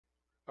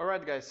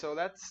Alright guys, so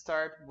let's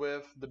start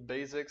with the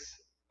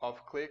basics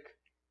of Qlik.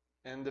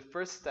 And the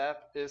first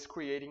step is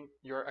creating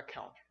your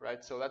account,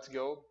 right? So let's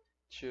go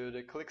to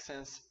the Qlik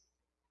Sense,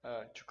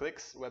 to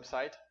Qlik's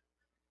website.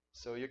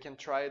 So you can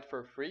try it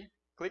for free.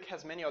 Qlik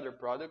has many other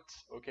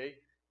products, okay?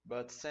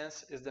 But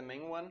Sense is the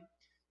main one.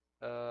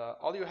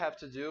 All you have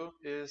to do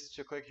is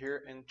to click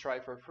here and try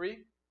for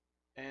free.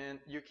 And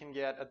you can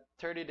get a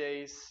 30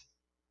 days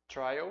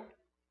trial.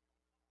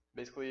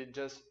 Basically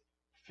just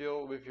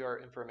fill with your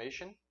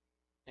information.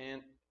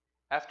 And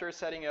after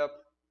setting up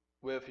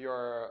with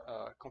your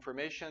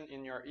confirmation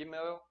in your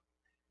email,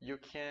 you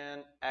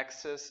can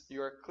access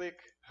your Qlik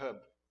hub.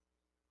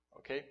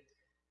 Okay,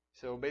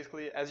 so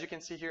basically, as you can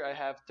see here, I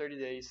have 30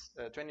 days,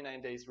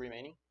 29 days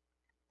remaining,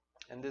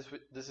 and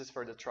this is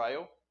for the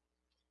trial.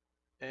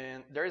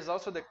 And there is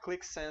also the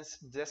Qlik Sense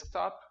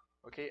desktop.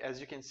 Okay,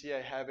 as you can see,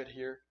 I have it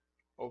here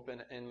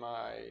open in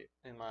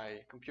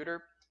my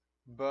computer.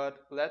 But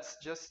let's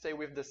just stay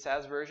with the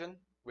SaaS version,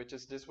 which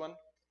is this one.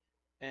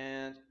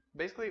 And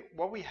basically,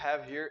 what we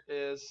have here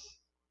is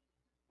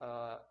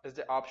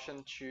the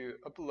option to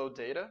upload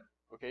data.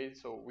 Okay,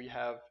 so we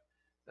have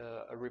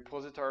a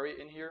repository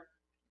in here.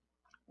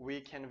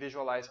 We can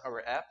visualize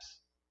our apps.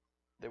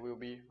 They will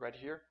be right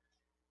here.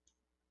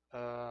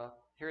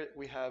 Here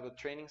we have a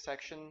training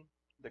section,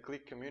 the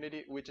Qlik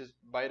community, which is,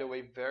 by the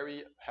way,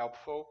 very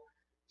helpful.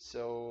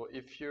 So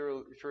if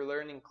you're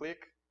learning Qlik,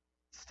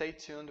 stay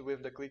tuned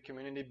with the Qlik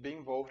community, be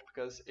involved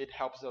because it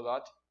helps a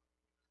lot.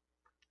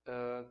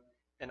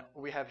 And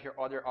we have here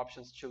other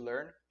options to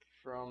learn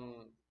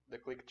from the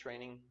Qlik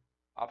training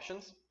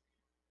options.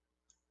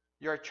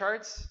 Your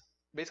charts,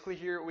 basically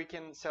here we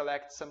can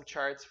select some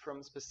charts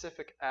from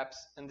specific apps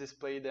and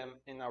display them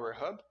in our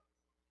hub.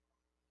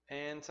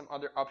 And some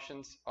other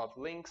options of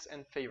links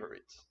and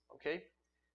favorites, okay?